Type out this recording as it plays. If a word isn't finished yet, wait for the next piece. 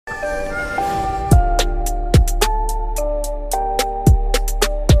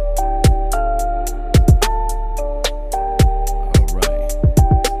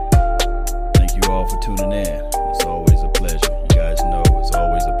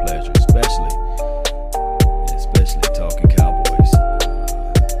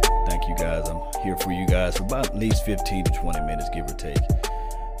least 15 to 20 minutes, give or take.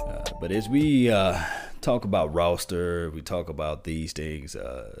 But as we talk about roster, we talk about these things,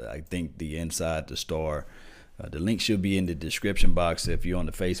 I think the Inside the Star, the link should be in the description box. If you're on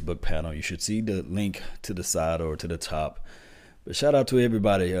the Facebook panel, you should see the link to the side or to the top. But shout out to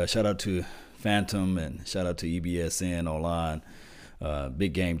everybody. Shout out to Phantom and shout out to EBSN Online.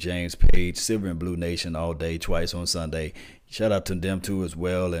 Big Game James Page, Silver and Blue Nation all day, twice on Sunday. Shout out to them too as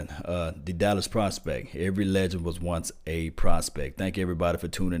well. And the Dallas Prospect. Every legend was once a prospect. Thank everybody for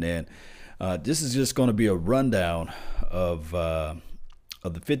tuning in. This is just going to be a rundown of the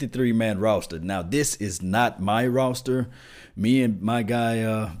 53-man roster. Now, this is not my roster. Me and my guy,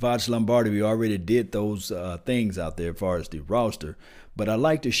 Vaj Lombardi, we already did those things out there as far as the roster. But I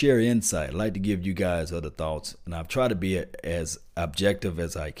like to share insight. I like to give you guys other thoughts. And I've tried to be as objective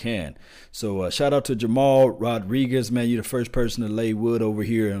as I can. So shout out to Jamal Rodriguez, man. You're the first person to lay wood over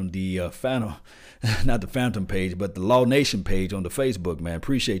here on the Phantom, not the Phantom page, but the Law Nation page on the Facebook, man.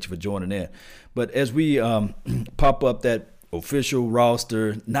 Appreciate you for joining in. But as we pop up that official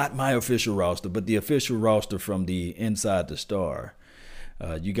roster, not my official roster, but the official roster from the Inside the Star.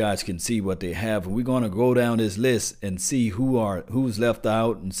 You guys can see what they have, and we're going to go down this list and see who's left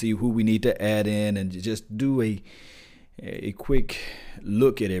out and see who we need to add in, and just do a quick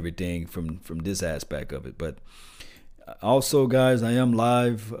look at everything from this aspect of it. But also, guys, I am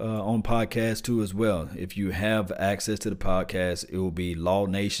live on podcast too as well. If you have access to the podcast, it will be Law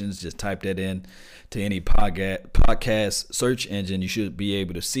Nations. Just type that in to any podcast search engine. You should be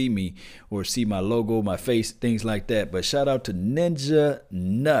able to see me or see my logo, my face, things like that. But shout out to Ninja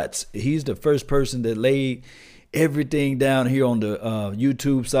Nuts. He's the first person that laid everything down here on the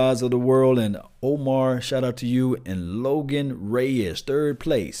YouTube sides of the world. And Omar, shout out to you. And Logan Reyes, third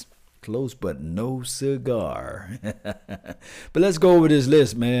place. Close but no cigar. But let's go over this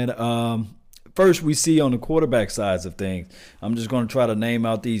list, man. First, we see on the quarterback sides of things. I'm just going to try to name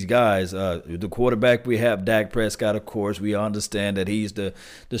out these guys. The quarterback, we have Dak Prescott, of course. We understand that he's the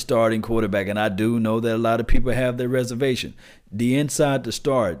starting quarterback, and I do know that a lot of people have their reservation. The Inside the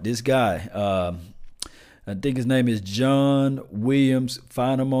Start, this guy, I think his name is John Williams.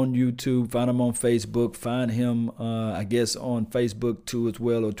 Find him on YouTube. Find him on Facebook. Find him, I guess, on Facebook too as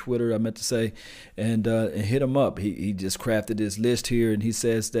well, or Twitter, I meant to say, and hit him up. He just crafted this list here, and he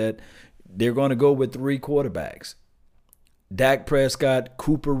says that they're going to go with 3 quarterbacks: Dak Prescott,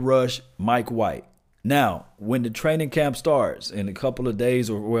 Cooper Rush, Mike White. Now, when the training camp starts in a couple of days,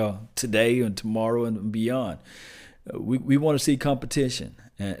 or well, today and tomorrow and beyond, we want to see competition.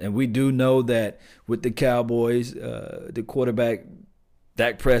 And we do know that with the Cowboys, the quarterback,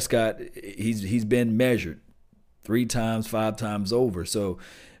 Dak Prescott, he's been measured 3 times, 5 times over. So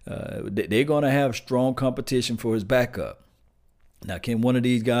they're going to have strong competition for his backup. Now, can one of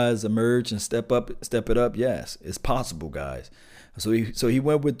these guys emerge and step it up? Yes, it's possible, guys. So he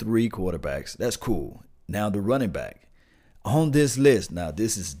went with 3 quarterbacks. That's cool. Now the running back. On this list, now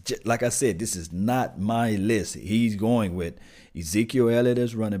this is, like I said, this is not my list. He's going with Ezekiel Elliott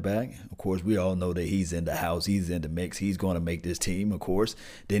as running back. Of course, we all know that he's in the house. He's in the mix. He's going to make this team, of course.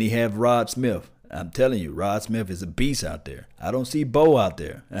 Then he have Rod Smith. I'm telling you, Rod Smith is a beast out there. I don't see Bo out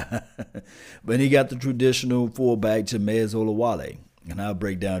there. But he got the traditional fullback, Jamez Olawale. And I'll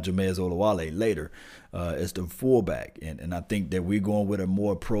break down Jamez Olawale later as the fullback. And I think that we're going with a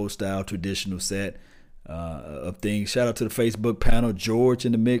more pro-style traditional set of things. Shout out to the Facebook panel. George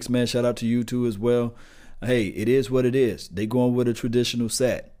in the mix, man. Shout out to you too as well. Hey, it is what it is. They going with a traditional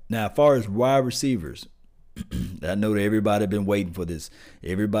set. Now, as far as wide receivers, I know that everybody been waiting for this.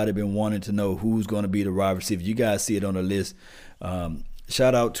 Everybody been wanting to know who's going to be the wide receiver. You guys see it on the list.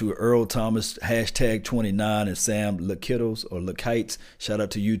 Shout out to Earl Thomas, #29, and Sam Lakittles or Lakites. Shout out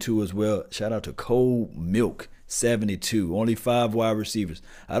to you too as well. Shout out to Cole Milk, 72. Only 5 wide receivers.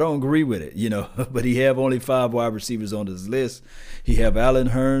 I don't agree with it, but he have only 5 wide receivers on this list. He have Allen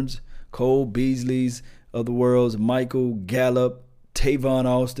Hurns, Cole Beasley's of the world's, Michael Gallup, Tavon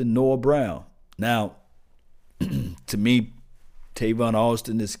Austin, Noah Brown. Now, to me, Tavon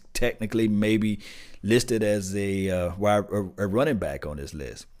Austin is technically maybe listed as a running back on this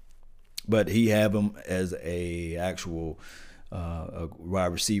list, but he have him as a actual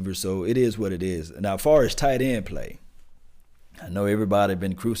wide receiver. So it is what it is. Now, as far as tight end play, I know everybody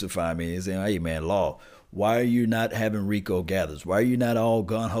been crucifying me and saying, "Hey, man, Law, why are you not having Rico Gathers? Why are you not all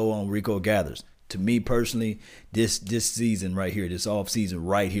gung-ho on Rico Gathers?" To me personally, this season right here, this off season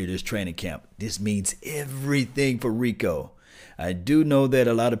right here, this training camp, this means everything for Rico. I do know that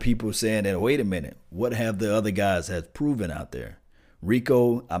a lot of people are saying that, wait a minute, what have the other guys has proven out there?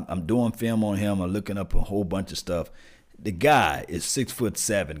 Rico, I'm doing film on him. I'm looking up a whole bunch of stuff. The guy is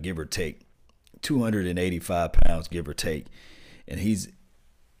 6'7", give or take. 285 pounds, give or take. And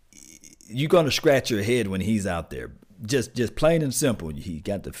you're going to scratch your head when he's out there. Just plain and simple. He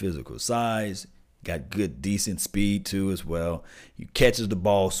got the physical size, got good, decent speed too as well. He catches the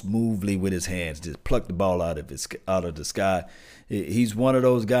ball smoothly with his hands, just pluck the ball out of the sky. He's one of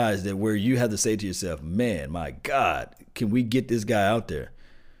those guys that where you have to say to yourself, man, my God, can we get this guy out there?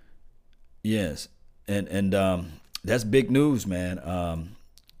 Yes. And that's big news, man.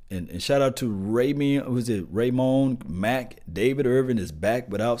 And shout out to Raymond Mack. David Irvin is back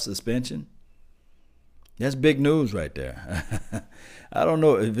without suspension. That's big news right there. I don't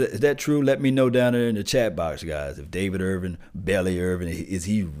know. Is that true? Let me know down there in the chat box, guys. If David Irvin, Belly Irvin, is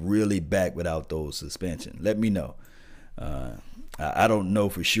he really back without those suspensions? Let me know. I don't know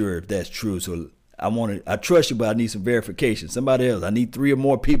for sure if that's true. So I trust you, but I need some verification. Somebody else. I need 3 or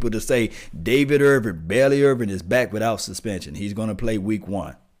more people to say David Irvin, Belly Irvin is back without suspension. He's going to play week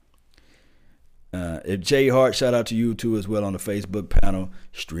 1. If Jay Hart, shout out to you too as well on the Facebook panel.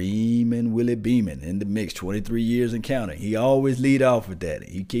 Streaming Willie Beeman in the mix, 23 years and counting. He always lead off with that.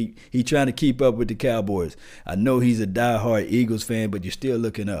 He trying to keep up with the Cowboys. I know he's a diehard Eagles fan, but you're still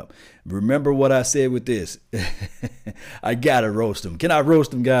looking up. Remember what I said with this. I gotta roast him. Can I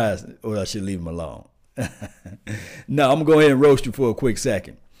roast him, guys, or I should leave him alone? No, I'm gonna go ahead and roast you for a quick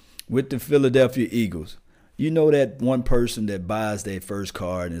second. With the Philadelphia Eagles. You know that one person that buys their first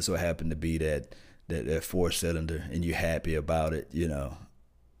car and it so happened to be that 4-cylinder and you're happy about it, you know.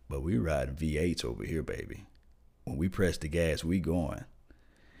 But we riding V8s over here, baby. When we press the gas, we going.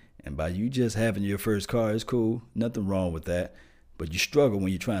 And by you just having your first car, it's cool. Nothing wrong with that. But you struggle when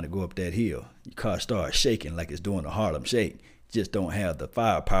you're trying to go up that hill. Your car starts shaking like it's doing a Harlem Shake. You just don't have the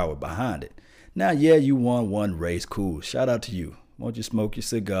firepower behind it. Now, yeah, you won one race. Cool. Shout out to you. Won't you smoke your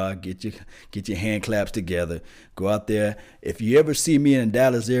cigar, get your hand claps together, go out there. If you ever see me in the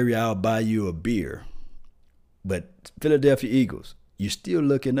Dallas area, I'll buy you a beer. But Philadelphia Eagles, you're still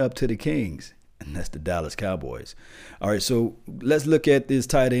looking up to the Kings, and that's the Dallas Cowboys. All right, so let's look at this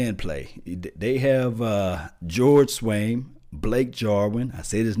tight end play. They have George Swain, Blake Jarwin, I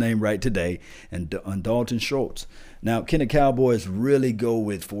said his name right today, and Dalton Schultz. Now, can the Cowboys really go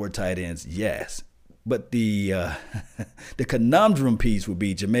with 4 tight ends? Yes. But the conundrum piece would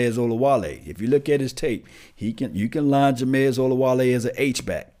be Jamez Olawale. If you look at his tape, you can line Jamez Olawale as an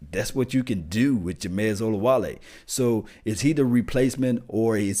H-back. That's what you can do with Jamez Olawale. So is he the replacement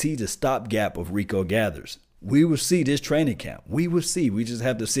or is he the stopgap of Rico Gathers? We will see this training camp. We will see. We just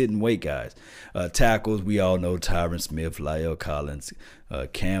have to sit and wait, guys. Tackles, we all know Tyron Smith, La'el Collins,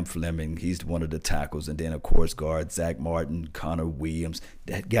 Cam Fleming. He's one of the tackles. And then, of course, guard Zach Martin, Connor Williams.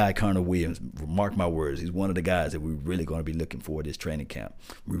 That guy, Connor Williams, mark my words, he's one of the guys that we're really going to be looking for this training camp.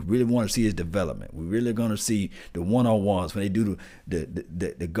 We really want to see his development. We're really going to see the one-on-ones when they do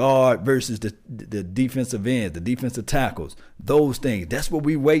the guard versus the defensive ends, the defensive tackles, those things. That's what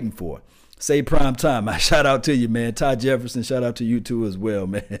we're waiting for. Say prime time. I shout out to you, man. Ty Jefferson, shout out to you too as well,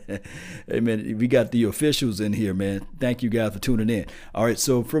 man. Hey, man, we got the officials in here, man. Thank you guys for tuning in. All right,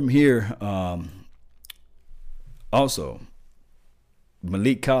 so from here, also,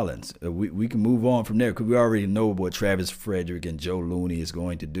 Malik Collins. We can move on from there because we already know what Travis Frederick and Joe Looney is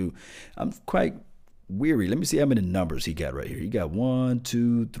going to do. I'm quite weary. Let me see how many numbers he got right here. He got 1,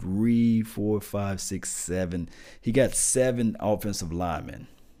 2, 3, 4, 5, 6, 7. He got 7 offensive linemen.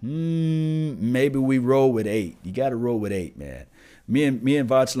 Maybe we roll with 8. You got to roll with 8, man. Me and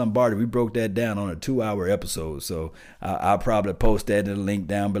Vach Lombardi, we broke that down on a 2-hour episode, so I'll probably post that in the link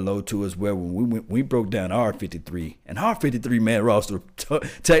down below too as well. When we broke down our 53, and our 53-man roster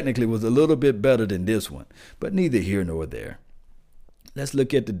technically was a little bit better than this one, but neither here nor there. Let's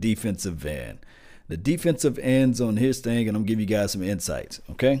look at the defensive end. The defensive ends on his thing, and I'm giving you guys some insights,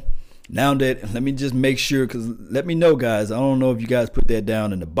 okay? Now that, let me just make sure, because let me know, guys. I don't know if you guys put that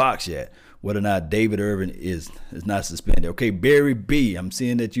down in the box yet, whether or not David Irvin is not suspended. Okay, Barry B, I'm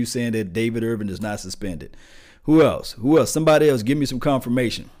seeing that you saying that David Irvin is not suspended. Who else? Somebody else, give me some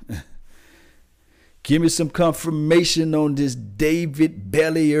confirmation. Give me some confirmation on this David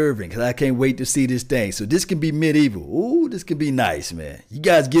Belly Irvin, because I can't wait to see this thing. So this can be medieval. Ooh, this can be nice, man. You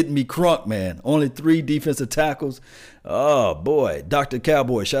guys getting me crunk, man. Only 3 defensive tackles. Oh, boy. Dr.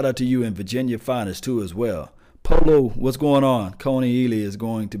 Cowboy, shout out to you and Virginia Finest, too, as well. Polo, what's going on? Coney Ely is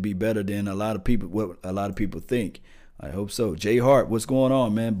going to be better than what a lot of people think. I hope so. Jay Hart, what's going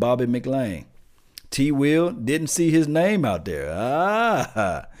on, man? Bobby McLean. T. Will, didn't see his name out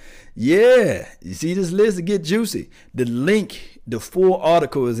there. Yeah, you see this list to get juicy. The link, the full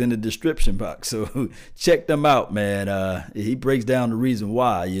article is in the description box, so check them out, man. He breaks down the reason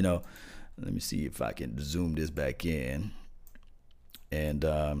why, Let me see if I can zoom this back in. And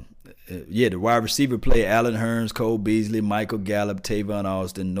the wide receiver play: Allen Hurns, Cole Beasley, Michael Gallup, Tavon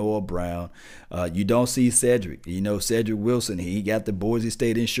Austin, Noah Brown. You don't see Cedric. Cedric Wilson, he got the Boise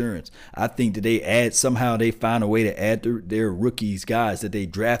State insurance. I think that they find a way to add their rookies, guys that they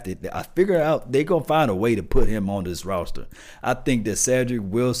drafted. I figure out they're going to find a way to put him on this roster. I think that Cedric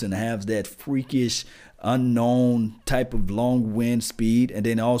Wilson has that freakish, unknown type of long wind speed, and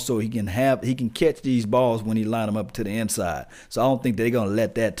then also he can catch these balls when he line them up to the inside. So I don't think they're gonna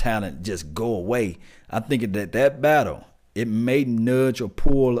let that talent just go away. I'm thinking that battle, it may nudge or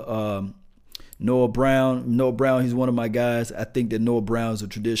pull Noah Brown. Noah Brown, he's one of my guys. I think that Noah Brown is a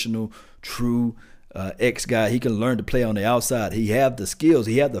traditional, true X guy. He can learn to play on the outside. He have the skills.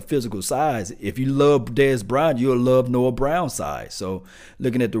 He have the physical size. If you love Dez Bryant, you'll love Noah Brown's size. So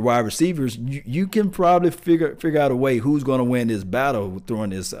looking at the wide receivers, you can probably figure out a way who's going to win this battle during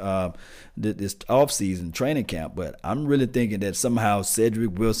this offseason training camp. But I'm really thinking that somehow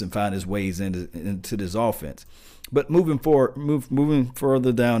Cedric Wilson find his ways into this offense. But moving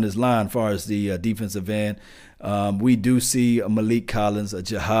further down this line, as far as the defensive end, we do see a Malik Collins, a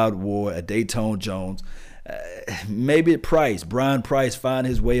Jihad Ward, a Dayton Jones, maybe Brian Price find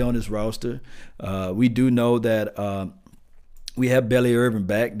his way on this roster. We do know that we have Belly Irvin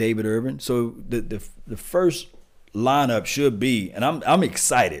back, David Irvin. So the first lineup should be, and I'm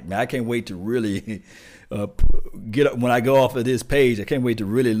excited, man. I can't wait to really get up when I go off of this page. I can't wait to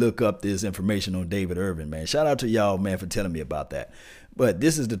really look up this information on David Irvin, man. Shout out to y'all, man, for telling me about that. But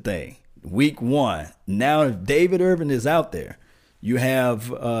this is the thing. Week 1. Now, if David Irvin is out there, you have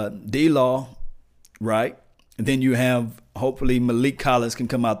D-Law, right? And then you have, hopefully, Malik Collins can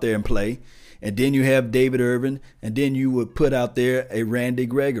come out there and play. And then you have David Irvin. And then you would put out there a Randy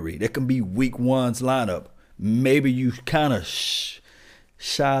Gregory. That can be Week 1's lineup. Maybe you kind of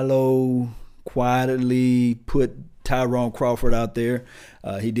shallow, quietly put Tyrone Crawford out there.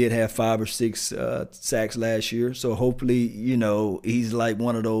 He did have 5 or 6 sacks last year. So hopefully, he's like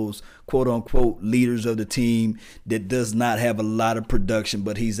one of those quote-unquote leaders of the team that does not have a lot of production,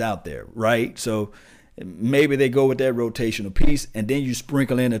 but he's out there, right? So maybe they go with that rotational piece, and then you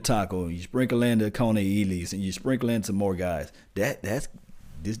sprinkle in a Taco, you sprinkle in the Kone Elis, and you sprinkle in some more guys.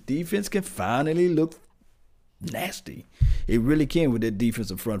 This defense can finally look nasty. It really can with that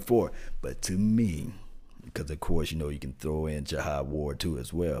defensive front four. But to me, because of course, you can throw in Jihad Ward too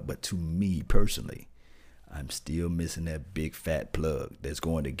as well. But to me personally, I'm still missing that big fat plug that's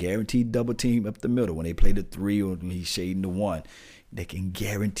going to guarantee double team up the middle when they play the 3 or when he's shading the 1. They can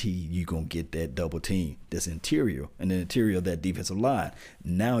guarantee you're going to get that double team that's interior and the interior of that defensive line.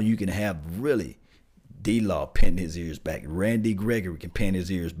 Now you can have really D-Law pin his ears back. Randy Gregory can pin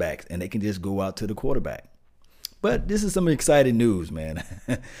his ears back, and they can just go out to the quarterback. But this is some exciting news, man.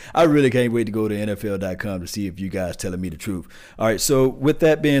 I really can't wait to go to NFL.com to see if you guys telling me the truth. All right, so with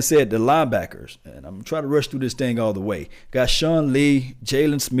that being said, the linebackers, and I'm trying to rush through this thing all the way. Got Sean Lee,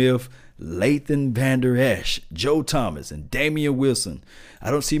 Jalen Smith, Lathan Vander Esch, Joe Thomas, and Damian Wilson.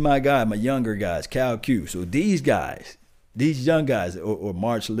 I don't see my younger guys, Cal Q. So these guys, these young guys, or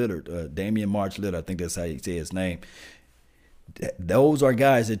March Lillard, Damian March Lillard, I think that's how you say his name. Those are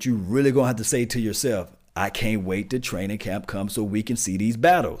guys that you really going to have to say to yourself, I can't wait till training camp comes so we can see these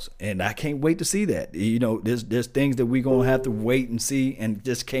battles. And I can't wait to see that. There's things that we're going to have to wait and see and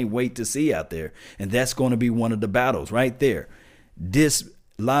just can't wait to see out there. And that's going to be one of the battles right there. This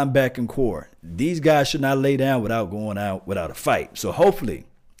linebacking core, these guys should not lay down without going out without a fight. So hopefully,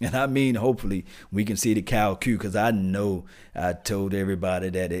 and I mean hopefully, we can see the Cal Q, because I know I told everybody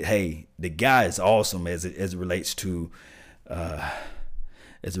that, hey, the guy is awesome as it relates to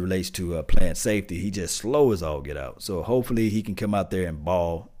playing safety. He just slow as all get out. So hopefully he can come out there and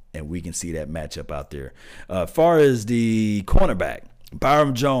ball, and we can see that matchup out there. Far as the cornerback,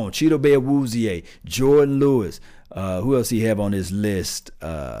 Byram Jones, Cheeto Bear Wouzier, Jordan Lewis. Who else he have on his list?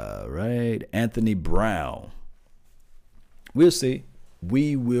 Right, Anthony Brown. We'll see.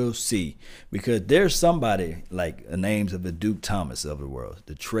 We will see. Because there's somebody like the names of the Duke Thomas of the world,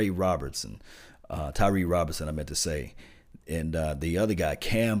 the Tyree Robertson, I meant to say. And the other guy,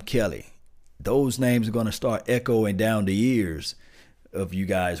 Cam Kelly. Those names are going to start echoing down the ears of you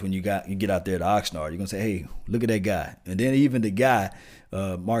guys when you get out there to Oxnard. You're going to say, hey, look at that guy. And then even the guy,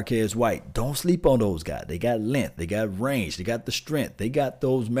 Marquez White, don't sleep on those guys. They got length. They got range. They got the strength. They got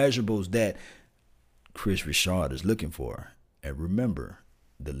those measurables that Chris Richard is looking for. And remember,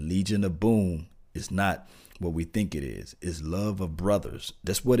 the Legion of Boom is not what we think it is. It's love of brothers.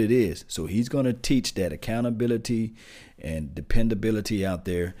 That's what it is. So he's going to teach that accountability and dependability out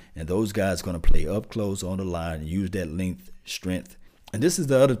there. And those guys are going to play up close on the line and use that length, strength. And this is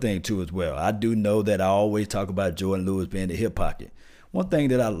the other thing, too, as well. I do know that I always talk about Jordan Lewis being the hip pocket. One thing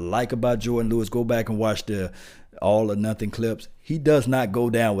that I like about Jordan Lewis, go back and watch the All or Nothing clips. He does not go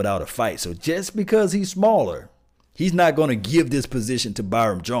down without a fight. So just because he's smaller, he's not going to give this position to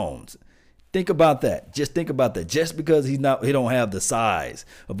Byron Jones. Think about that. Just think about that. Just because he don't have the size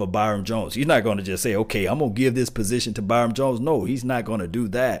of a Byron Jones, he's not going to just say, okay, I'm going to give this position to Byron Jones. No, he's not going to do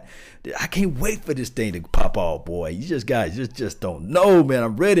that. I can't wait for this thing to pop off, boy. You guys just don't know, man.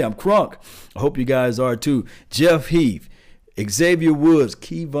 I'm ready. I'm crunk. I hope you guys are too. Jeff Heath, Xavier Woods,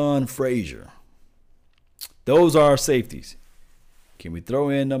 Kevon Frazier. Those are our safeties. Can we throw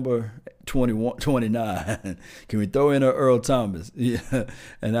in number 29? Can we throw in Earl Thomas? Yeah.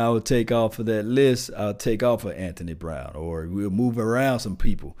 And I will take off of that list. I'll take off of Anthony Brown, or we'll move around some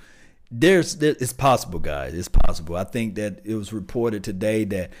people. It's possible, guys. It's possible. I think that it was reported today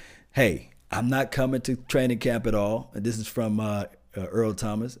that, hey, I'm not coming to training camp at all. And this is from Earl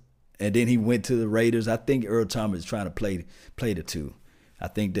Thomas. And then he went to the Raiders. I think Earl Thomas is trying to play the two. I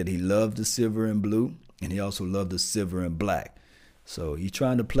think that he loved the silver and blue, and he also loved the silver and black. So he's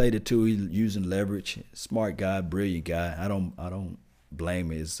trying to play the two. He's using leverage. Smart guy, brilliant guy. I don't blame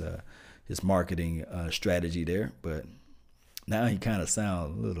his marketing strategy there. But now he kind of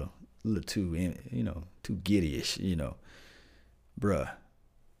sounds a little too too giddyish. Bruh.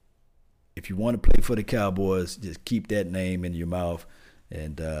 If you want to play for the Cowboys, just keep that name in your mouth,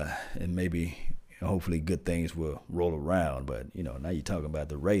 and maybe hopefully good things will roll around. But now you're talking about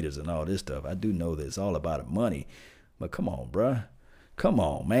the Raiders and all this stuff. I do know that it's all about money. But come on, bruh. Come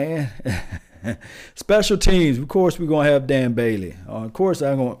on, man. Special teams. Of course, we're going to have Dan Bailey. Of course,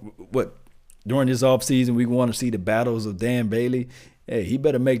 during this offseason, we want to see the battles of Dan Bailey. Hey, he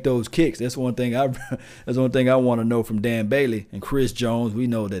better make those kicks. That's one thing I want to know from Dan Bailey. And Chris Jones, we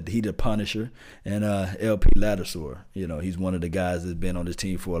know that he's the Punisher. And LP Ladouceur, he's one of the guys that's been on this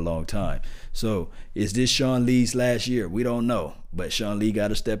team for a long time. So is this Sean Lee's last year? We don't know. But Sean Lee got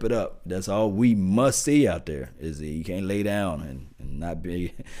to step it up. That's all we must see out there, is that he can't lay down and not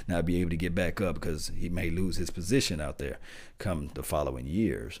be able to get back up, because he may lose his position out there come the following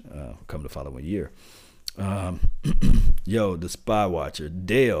year. Yo, the Spy Watcher,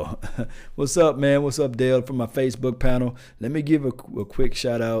 Dale. What's up, man? What's up, Dale, from my Facebook panel? Let me give a quick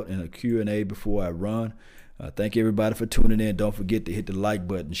shout out and a Q&A before I run. Thank everybody for tuning in. Don't forget to hit the like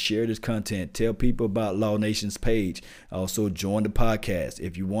button, share this content, tell people about Law Nation's page. Also, join the podcast.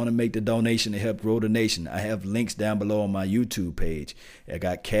 If you want to make the donation to help grow the nation, I have links down below on my YouTube page. I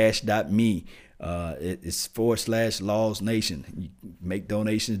got cash.me. It's /Laws Nation. You make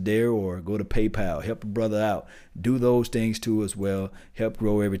donations there, or go to PayPal. Help a brother out. Do those things too as well. Help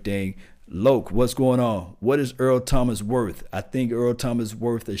grow everything. Loke, what's going on? What is Earl Thomas worth? I think Earl Thomas is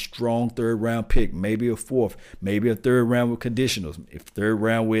worth a strong third-round pick, maybe a fourth, maybe a third round with conditionals. If third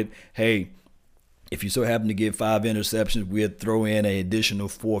round with, hey, if you so happen to get 5 interceptions, we'll throw in an additional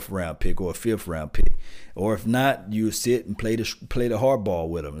 4th-round pick or a 5th-round pick. Or if not, you sit and play the hardball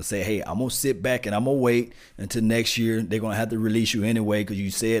with them and say, hey, I'm going to sit back and I'm going to wait until next year. They're going to have to release you anyway, because you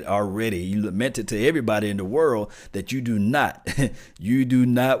said already, you lamented to everybody in the world that you do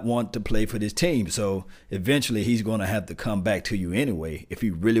not want to play for this team. So eventually he's going to have to come back to you anyway if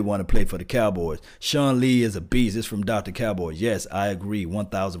you really want to play for the Cowboys. Sean Lee is a beast. It's from Dr. Cowboys. Yes, I agree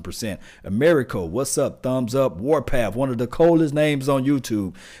 1,000%. Americo, what's up? Thumbs up. Warpath, one of the coldest names on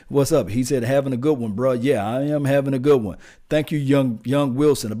YouTube. What's up? He said, having a good one, bro. Yeah, I am having a good one. Thank you, young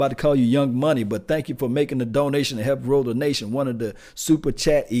Wilson. About to call you Young Money, but thank you for making the donation to help grow the nation. One of the super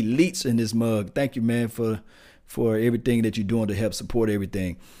chat elites in this mug. Thank you, man, for everything that you're doing to help support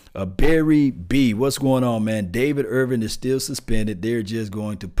everything. Barry B, what's going on, man? David Irvin is still suspended. They're just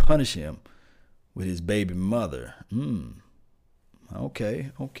going to punish him with his baby mother. Okay.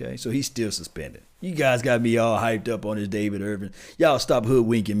 So he's still suspended. You guys got me all hyped up on this David Irvin. Y'all stop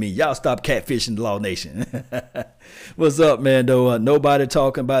hoodwinking me. Y'all stop catfishing the Law Nation. What's up, man, though? Nobody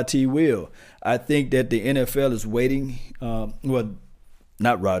talking about T. Will. I think that the NFL is waiting.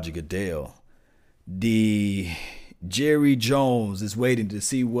 Not Roger Goodell. The Jerry Jones is waiting to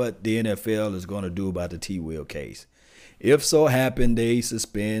see what the NFL is going to do about the T. Will case. If so happen they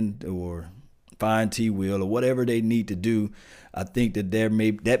suspend or fine T. Will or whatever they need to do, I think that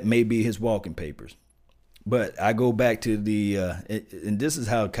that may be his walking papers. But I go back to and this is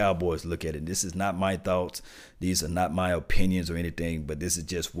how Cowboys look at it. This is not my thoughts. These are not my opinions or anything, but this is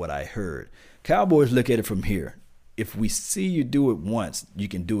just what I heard. Cowboys look at it from here. If we see you do it once, you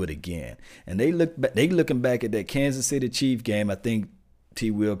can do it again. And they looking back at that Kansas City Chiefs game. I think T.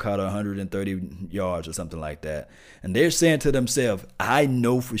 Will caught 130 yards or something like that. And they're saying to themselves, I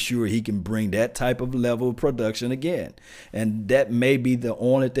know for sure he can bring that type of level of production again. And that may be the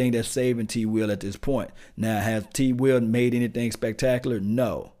only thing that's saving T. Will at this point. Now, has T. Will made anything spectacular?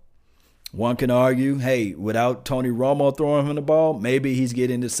 No. One can argue, hey, without Tony Romo throwing him the ball, maybe he's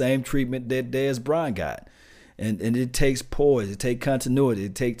getting the same treatment that Dez Bryant got. And it takes poise, it takes continuity,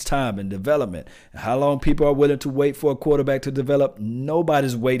 it takes time and development. How long people are willing to wait for a quarterback to develop?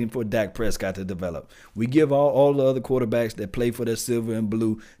 Nobody's waiting for Dak Prescott to develop. We give all the other quarterbacks that play for the silver and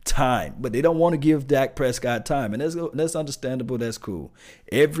blue time, but they don't want to give Dak Prescott time, and that's understandable. That's cool.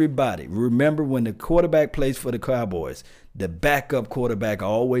 Everybody, remember when the quarterback plays for the Cowboys, the backup quarterback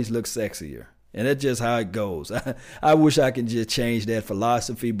always looks sexier. And that's just how it goes. I wish I could just change that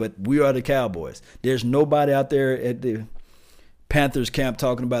philosophy, but we are the Cowboys. There's nobody out there at the Panthers camp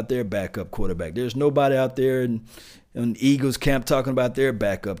talking about their backup quarterback. There's nobody out there in Eagles camp talking about their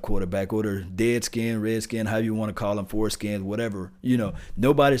backup quarterback, or their dead skin, red skin, however you want to call them, foreskin, whatever.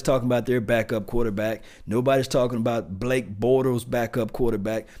 Nobody's talking about their backup quarterback. Nobody's talking about Blake Bortles' backup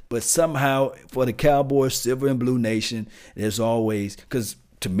quarterback. But somehow for the Cowboys, Silver and Blue Nation, there's always, because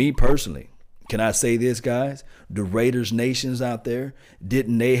to me personally, can I say this, guys? The Raiders nations out there,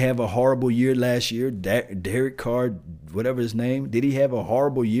 didn't they have a horrible year last year? Derek Carr, whatever his name, did he have a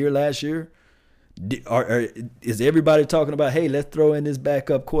horrible year last year? Is everybody talking about, hey, let's throw in this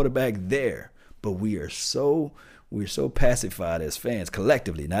backup quarterback there? But we're so pacified as fans,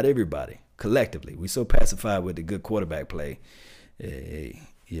 collectively, not everybody, collectively. We're so pacified with the good quarterback play.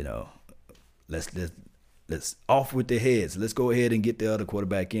 Let's off with the heads. Let's go ahead and get the other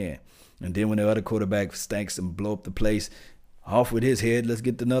quarterback in. And then when the other quarterback stinks and blow up the place, off with his head, let's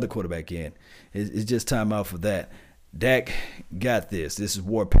get another quarterback in. It's just time out for that. Dak got this. This is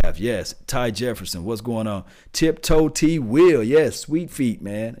Warpath. Yes. Ty Jefferson, what's going on? Tiptoe T. Will. Yes, Sweet Feet,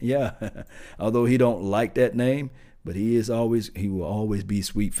 man. Yeah. Although he don't like that name, but he will always be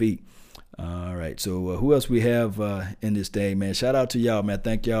Sweet Feet. All right, so who else we have in this day, man? Shout out to y'all, man.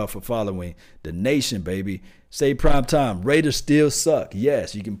 Thank y'all for following the nation, baby. Say prime time. Raiders still suck.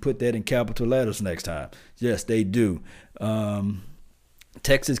 Yes, you can put that in capital letters next time. Yes, they do.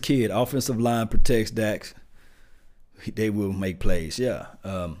 Texas Kid, offensive line protects Dak. They will make plays. Yeah.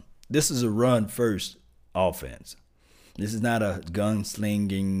 This is a run-first offense. This is not a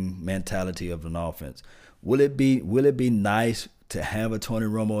gunslinging mentality of an offense. Will it be nice to have a Tony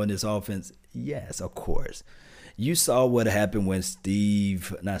Romo in this offense? Yes, of course. You saw what happened when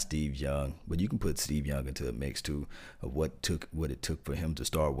not Steve Young, but you can put Steve Young into the mix too, of what it took for him to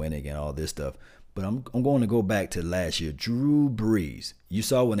start winning and all this stuff. But I'm going to go back to last year. Drew Brees. You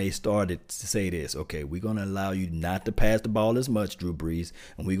saw when they started to say this, okay, we're going to allow you not to pass the ball as much, Drew Brees,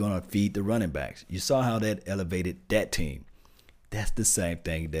 and we're going to feed the running backs. You saw how that elevated that team. That's the same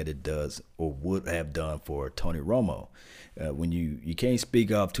thing that it does or would have done for Tony Romo. When you can't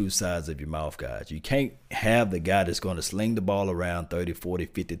speak off two sides of your mouth, guys. You can't have the guy that's going to sling the ball around 30, 40,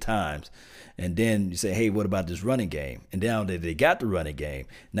 50 times. And then you say, hey, what about this running game? And now that they got the running game,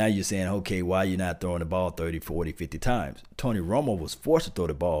 now you're saying, okay, why are you not throwing the ball 30, 40, 50 times? Tony Romo was forced to throw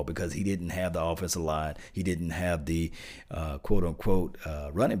the ball because he didn't have the offensive line. He didn't have the quote-unquote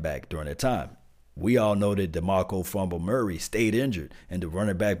running back during that time. We all know that DeMarco Fumble Murray stayed injured, and the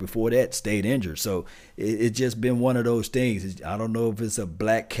running back before that stayed injured. So it's just been one of those things. I don't know if it's a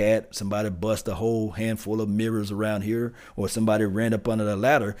black cat, somebody bust a whole handful of mirrors around here, or somebody ran up under the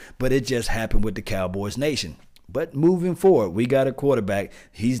ladder, but it just happened with the Cowboys nation. But moving forward, we got a quarterback.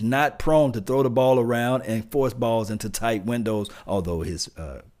 He's not prone to throw the ball around and force balls into tight windows, although his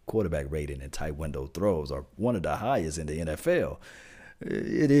quarterback rating and tight window throws are one of the highest in the NFL.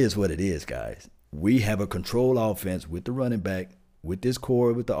 It is what it is, guys. We have a control offense with the running back, with this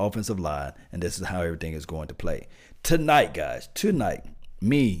core, with the offensive line, and this is how everything is going to play. Tonight, guys,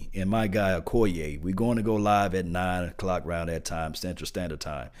 me and my guy Okoye, we're going to go live at 9 o'clock around that time, Central Standard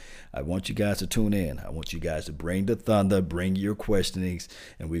Time. I want you guys to tune in. I want you guys to bring the thunder, bring your questionings,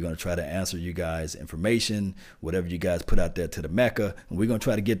 and we're going to try to answer you guys' information, whatever you guys put out there to the Mecca, and we're going to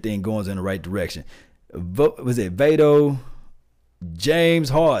try to get things going in the right direction. Was it Vado? James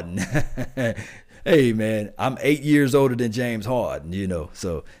Harden. Hey, man, I'm 8 years older than James Harden,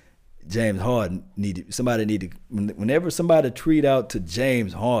 so James Harden whenever somebody tweet out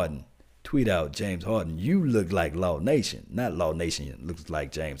James Harden, you look like Law Nation. Not Law Nation looks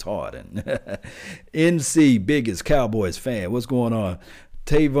like James Harden. NC, biggest Cowboys fan. What's going on?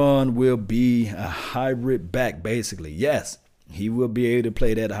 Tavon will be a hybrid back, basically. Yes, he will be able to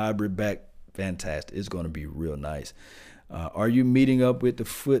play that hybrid back. Fantastic. It's going to be real nice. Are you meeting up with the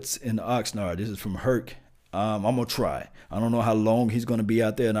Foots in Oxnard? This is from Herc. I'm gonna try. I don't know how long he's gonna be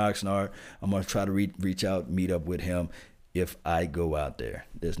out there in Oxnard. I'm gonna try to reach out, meet up with him if I go out there.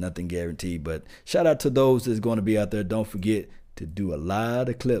 There's nothing guaranteed, but shout out to those that's gonna be out there. Don't forget to do a lot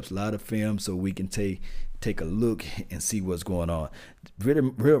of clips, a lot of film, so we can take a look and see what's going on.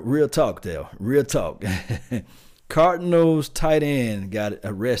 Real talk, Dale. Real talk. Cardinals tight end got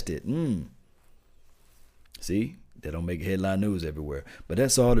arrested. See? They don't make headline news everywhere. But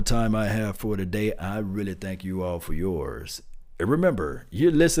that's all the time I have for today. I really thank you all for yours. And remember,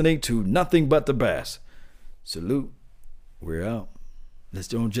 you're listening to Nothing But the Bass. Salute. We're out. Let's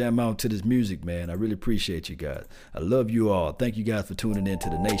don't jam out to this music, man. I really appreciate you guys. I love you all. Thank you guys for tuning in to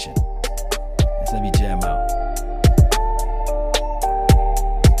the nation. Let's let me jam out.